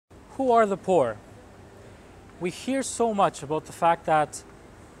Who are the poor? We hear so much about the fact that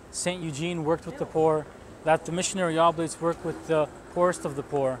St. Eugene worked with the poor, that the missionary oblates work with the poorest of the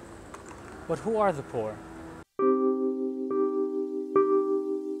poor. But who are the poor?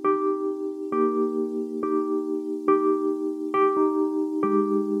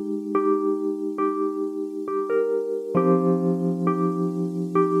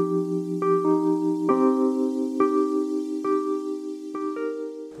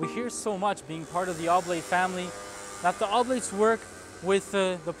 We hear so much, being part of the Oblate family, that the Oblates work with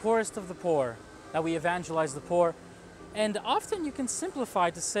the poorest of the poor, that we evangelize the poor. And often you can simplify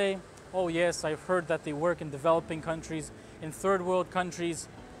to say, oh yes, I've heard that they work in developing countries, in third world countries,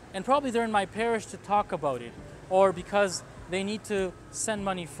 and probably they're in my parish to talk about it, or because they need to send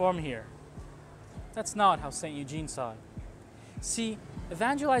money from here. That's not how St. Eugene saw it. See,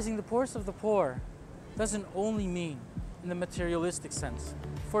 evangelizing the poorest of the poor doesn't only mean in the materialistic sense,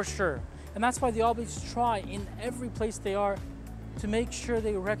 for sure. And that's why the Oblates try in every place they are to make sure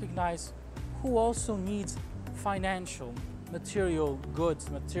they recognize who also needs financial, material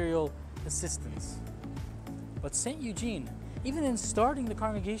goods, material assistance. But St. Eugene, even in starting the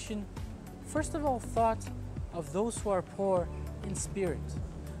congregation, first of all thought of those who are poor in spirit,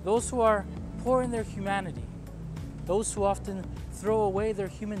 those who are poor in their humanity, those who often throw away their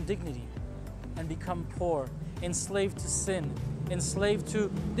human dignity and become poor, enslaved to sin, enslaved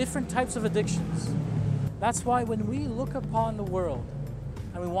to different types of addictions. That's why when we look upon the world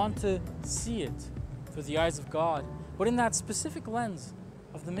and we want to see it through the eyes of God, but in that specific lens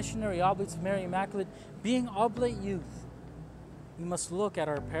of the missionary oblates of Mary Immaculate, being oblate youth, we must look at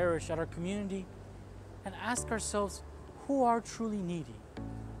our parish, at our community, and ask ourselves who are truly needy,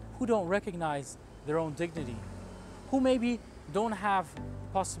 who don't recognize their own dignity, who maybe don't have the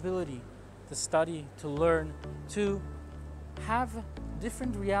possibility to study, to learn, to have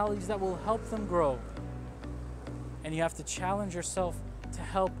different realities that will help them grow. And you have to challenge yourself to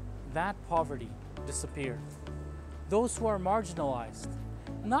help that poverty disappear. Those who are marginalized,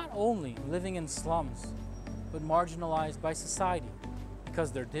 not only living in slums, but marginalized by society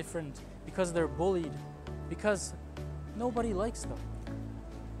because they're different, because they're bullied, because nobody likes them.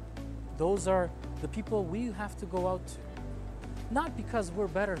 Those are the people we have to go out to. Not because we're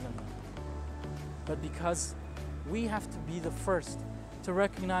better than them, but because we have to be the first to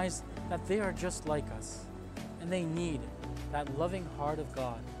recognize that they are just like us and they need that loving heart of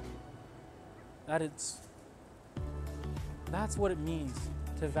God. That's what it means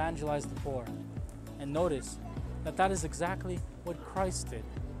to evangelize the poor. And notice that that is exactly what Christ did,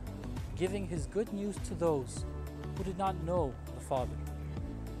 giving his good news to those who did not know the Father.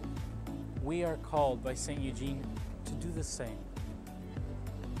 We are called by St. Eugene to do the same.